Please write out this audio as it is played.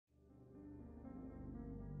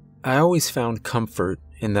I always found comfort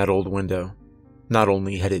in that old window. Not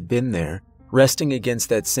only had it been there, resting against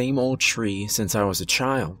that same old tree since I was a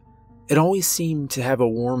child, it always seemed to have a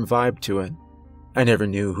warm vibe to it. I never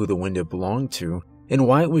knew who the window belonged to and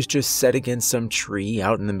why it was just set against some tree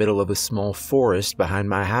out in the middle of a small forest behind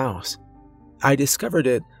my house. I discovered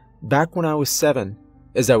it back when I was 7,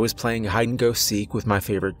 as I was playing hide-and-go-seek with my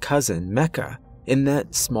favorite cousin, Mecca, in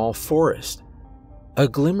that small forest. A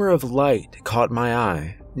glimmer of light caught my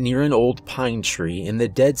eye near an old pine tree in the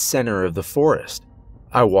dead center of the forest.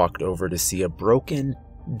 I walked over to see a broken,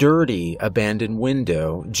 dirty, abandoned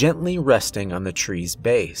window gently resting on the tree's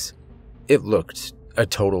base. It looked a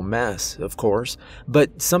total mess, of course,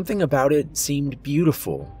 but something about it seemed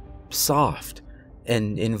beautiful, soft,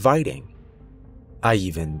 and inviting. I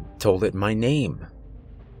even told it my name,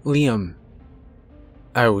 Liam.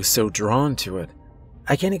 I was so drawn to it.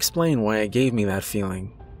 I can't explain why it gave me that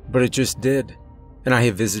feeling, but it just did, and I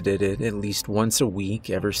have visited it at least once a week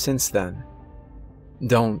ever since then.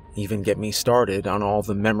 Don't even get me started on all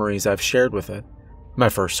the memories I've shared with it. My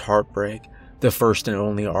first heartbreak, the first and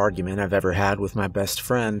only argument I've ever had with my best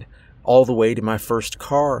friend, all the way to my first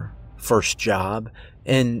car, first job,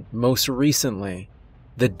 and most recently,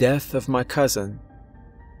 the death of my cousin.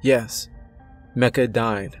 Yes, Mecca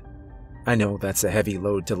died. I know that's a heavy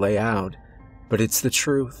load to lay out, but it's the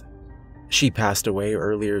truth. She passed away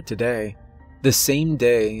earlier today, the same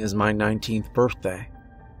day as my 19th birthday.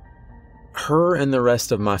 Her and the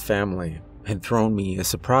rest of my family had thrown me a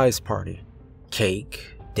surprise party.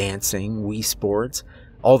 Cake, dancing, Wii Sports,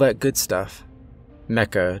 all that good stuff.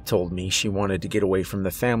 Mecca told me she wanted to get away from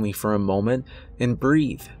the family for a moment and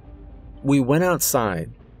breathe. We went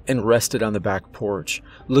outside and rested on the back porch,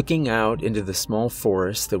 looking out into the small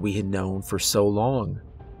forest that we had known for so long.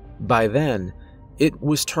 By then, it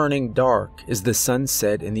was turning dark as the sun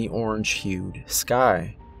set in the orange-hued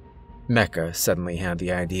sky. Mecca suddenly had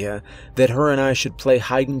the idea that her and I should play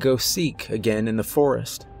hide-and-go-seek again in the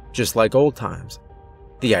forest, just like old times.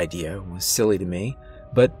 The idea was silly to me,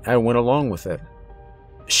 but I went along with it.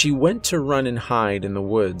 She went to run and hide in the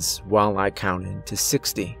woods while I counted to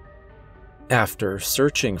 60. After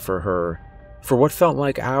searching for her for what felt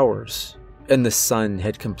like hours, and the sun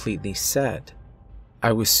had completely set,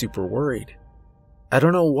 I was super worried. I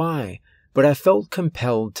don't know why, but I felt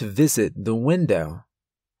compelled to visit the window.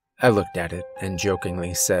 I looked at it and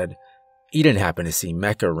jokingly said, "You didn't happen to see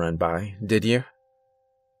Mecca run by, did you?"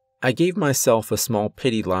 I gave myself a small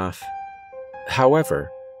pity laugh.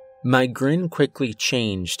 However, my grin quickly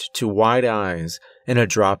changed to wide eyes and a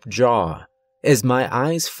dropped jaw as my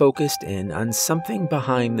eyes focused in on something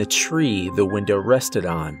behind the tree the window rested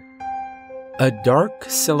on. A dark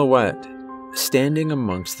silhouette standing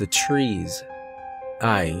amongst the trees.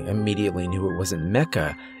 I immediately knew it wasn't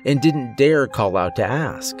Mecca and didn't dare call out to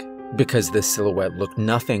ask, because the silhouette looked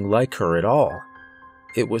nothing like her at all.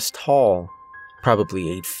 It was tall, probably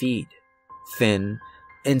 8 feet, thin,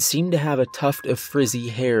 and seemed to have a tuft of frizzy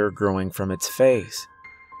hair growing from its face.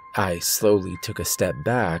 I slowly took a step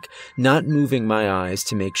back, not moving my eyes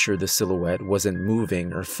to make sure the silhouette wasn't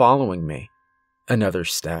moving or following me. Another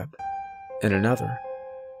step, and another.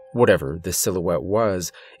 Whatever the silhouette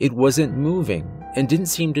was, it wasn't moving and didn't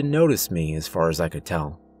seem to notice me as far as I could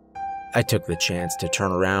tell. I took the chance to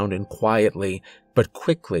turn around and quietly, but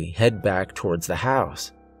quickly head back towards the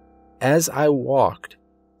house. As I walked,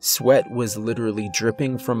 sweat was literally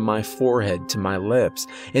dripping from my forehead to my lips,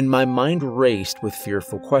 and my mind raced with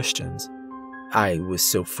fearful questions. I was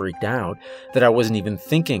so freaked out that I wasn't even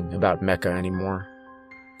thinking about Mecca anymore.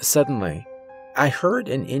 Suddenly, I heard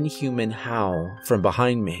an inhuman howl from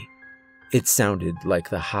behind me. It sounded like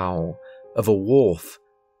the howl of a wolf,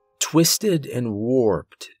 twisted and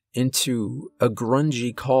warped into a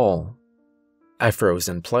grungy call. I froze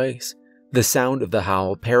in place, the sound of the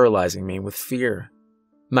howl paralyzing me with fear.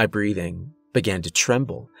 My breathing began to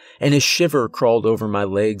tremble, and a shiver crawled over my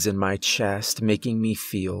legs and my chest, making me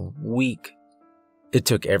feel weak. It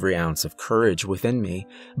took every ounce of courage within me,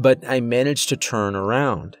 but I managed to turn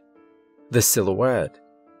around. The silhouette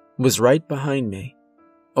was right behind me,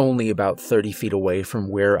 only about 30 feet away from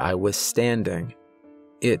where I was standing.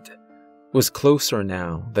 It was closer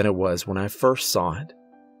now than it was when I first saw it.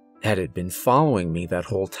 Had it been following me that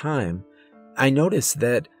whole time, I noticed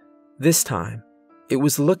that this time it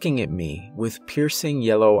was looking at me with piercing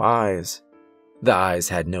yellow eyes. The eyes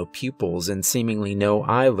had no pupils and seemingly no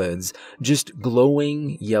eyelids, just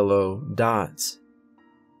glowing yellow dots.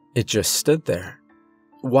 It just stood there,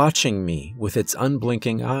 watching me with its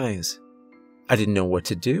unblinking eyes. I didn't know what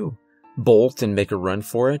to do. Bolt and make a run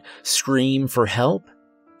for it? Scream for help?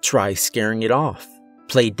 Try scaring it off?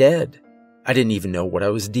 Play dead? I didn't even know what I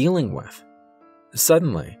was dealing with.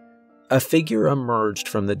 Suddenly, a figure emerged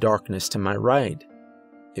from the darkness to my right.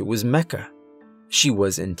 It was Mecca. She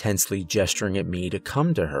was intensely gesturing at me to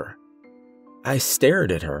come to her. I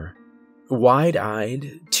stared at her,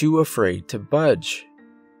 wide-eyed, too afraid to budge.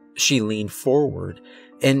 She leaned forward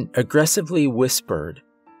and aggressively whispered,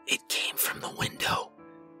 "It came from the window,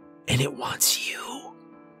 and it wants you.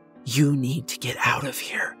 You need to get out of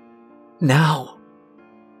here. Now."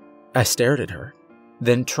 I stared at her,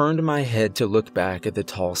 then turned my head to look back at the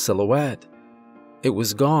tall silhouette. It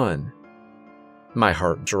was gone. My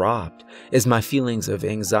heart dropped as my feelings of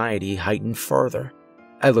anxiety heightened further.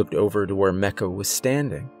 I looked over to where Mecca was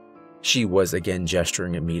standing. She was again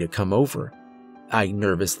gesturing at me to come over. I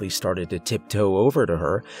nervously started to tiptoe over to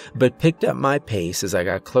her, but picked up my pace as I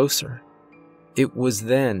got closer. It was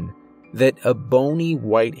then that a bony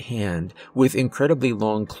white hand with incredibly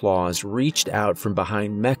long claws reached out from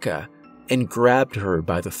behind Mecca and grabbed her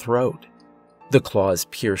by the throat. The claws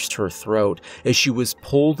pierced her throat as she was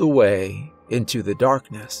pulled away into the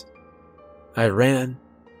darkness. I ran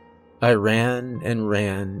and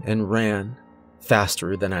ran and ran,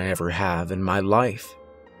 faster than I ever have in my life.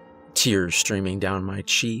 Tears streaming down my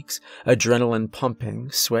cheeks, adrenaline pumping,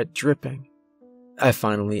 sweat dripping. I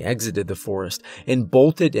finally exited the forest and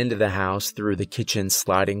bolted into the house through the kitchen's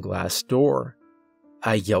sliding glass door.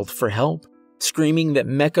 I yelled for help, screaming that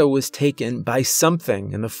Mecca was taken by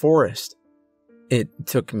something in the forest. It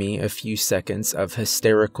took me a few seconds of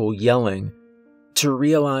hysterical yelling to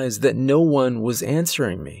realize that no one was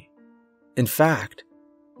answering me. In fact,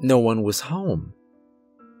 no one was home.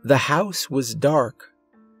 The house was dark.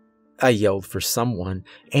 I yelled for someone,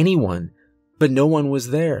 anyone, but no one was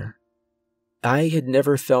there. I had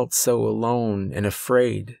never felt so alone and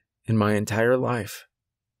afraid in my entire life.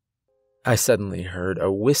 I suddenly heard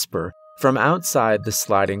a whisper from outside the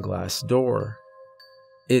sliding glass door.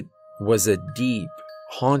 It was a deep,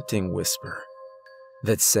 haunting whisper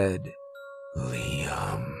that said,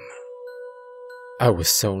 "Liam." I was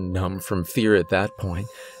so numb from fear at that point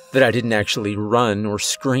that I didn't actually run or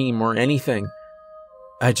scream or anything.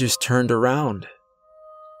 I just turned around.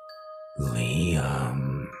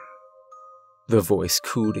 "Liam." The voice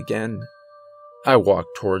cooed again. I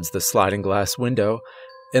walked towards the sliding glass window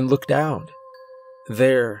and looked out.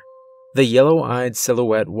 There, the yellow-eyed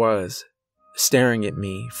silhouette was, staring at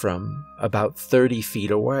me from about 30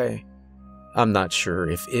 feet away. I'm not sure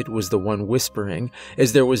if it was the one whispering,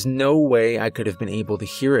 as there was no way I could have been able to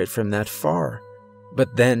hear it from that far.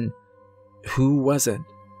 But then, who was it?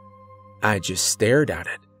 I just stared at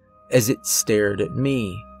it, as it stared at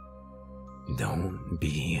me. "Don't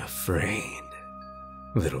be afraid,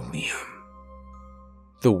 little Liam,"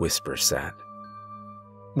 the whisper said.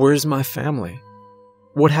 "Where's my family?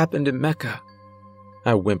 What happened in Mecca?"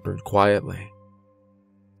 I whimpered quietly.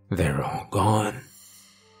 "They're all gone.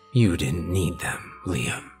 You didn't need them,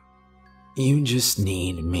 Liam. You just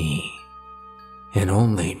need me, and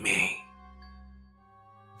only me."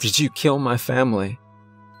 "Did you kill my family?"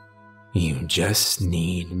 "You just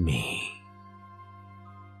need me."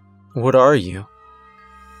 "What are you?"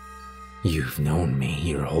 "You've known me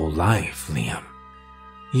your whole life, Liam.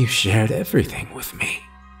 You shared everything with me.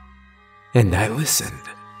 And I listened.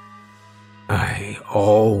 I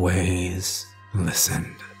always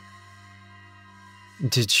listened."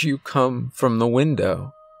 "Did you come from the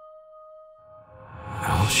window?"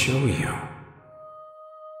 "I'll show you."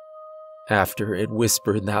 After it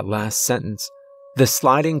whispered that last sentence, the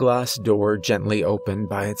sliding glass door gently opened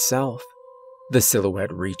by itself. The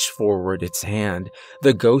silhouette reached forward its hand,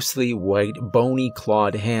 the ghostly white,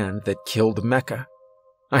 bony-clawed hand that killed Mecca.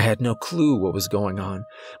 I had no clue what was going on,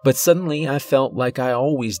 but suddenly I felt like I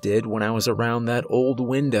always did when I was around that old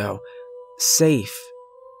window, safe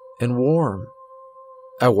and warm.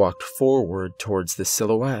 I walked forward towards the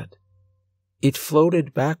silhouette. It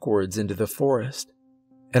floated backwards into the forest,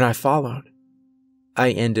 and I followed.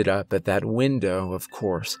 I ended up at that window, of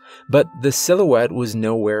course, but the silhouette was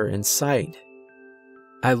nowhere in sight.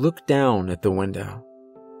 I looked down at the window,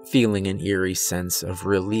 feeling an eerie sense of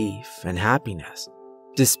relief and happiness,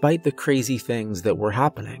 despite the crazy things that were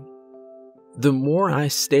happening. The more I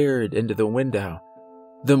stared into the window,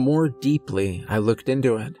 the more deeply I looked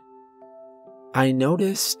into it. I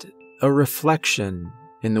noticed a reflection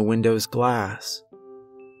in the window's glass.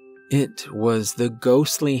 It was the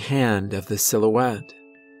ghostly hand of the silhouette,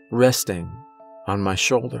 resting on my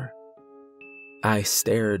shoulder. I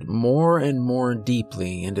stared more and more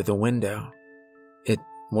deeply into the window. It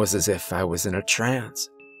was as if I was in a trance.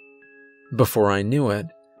 Before I knew it,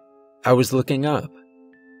 I was looking up.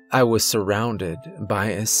 I was surrounded by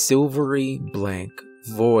a silvery blank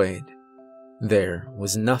void. There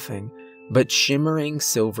was nothing but shimmering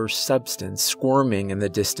silver substance squirming in the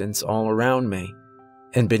distance all around me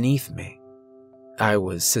and beneath me. I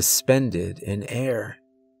was suspended in air.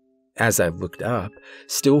 As I looked up,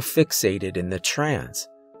 still fixated in the trance,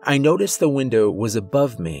 I noticed the window was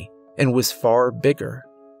above me and was far bigger.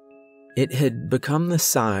 It had become the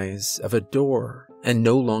size of a door and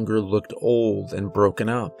no longer looked old and broken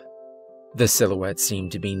up. The silhouette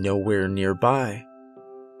seemed to be nowhere nearby.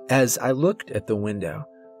 As I looked at the window,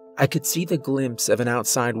 I could see the glimpse of an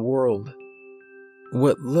outside world.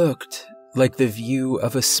 What looked like the view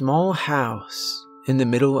of a small house in the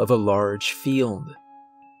middle of a large field.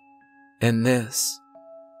 And this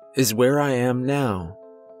is where I am now,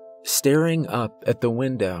 staring up at the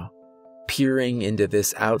window, peering into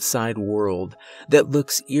this outside world that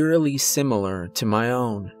looks eerily similar to my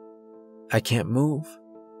own. I can't move.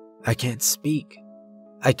 I can't speak.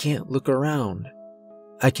 I can't look around.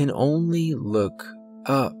 I can only look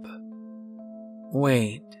up.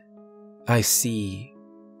 Wait, I see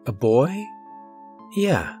a boy?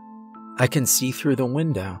 Yeah, I can see through the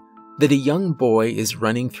window that a young boy is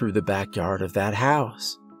running through the backyard of that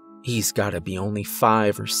house. He's got to be only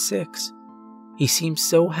 5 or 6. He seems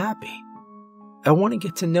so happy. I want to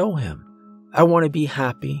get to know him. I want to be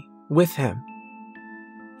happy with him.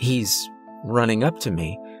 He's running up to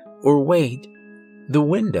me. Or wait, the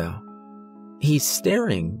window. He's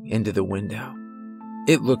staring into the window.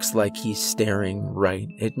 It looks like he's staring right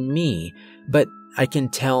at me, but I can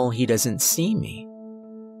tell he doesn't see me.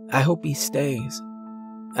 I hope he stays.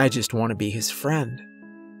 I just want to be his friend.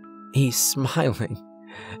 He's smiling.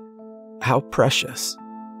 How precious.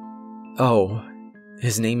 Oh,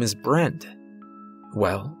 his name is Brent.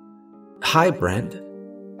 Well, hi Brent.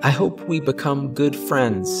 I hope we become good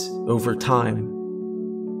friends over time.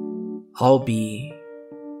 I'll be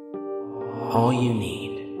all you need.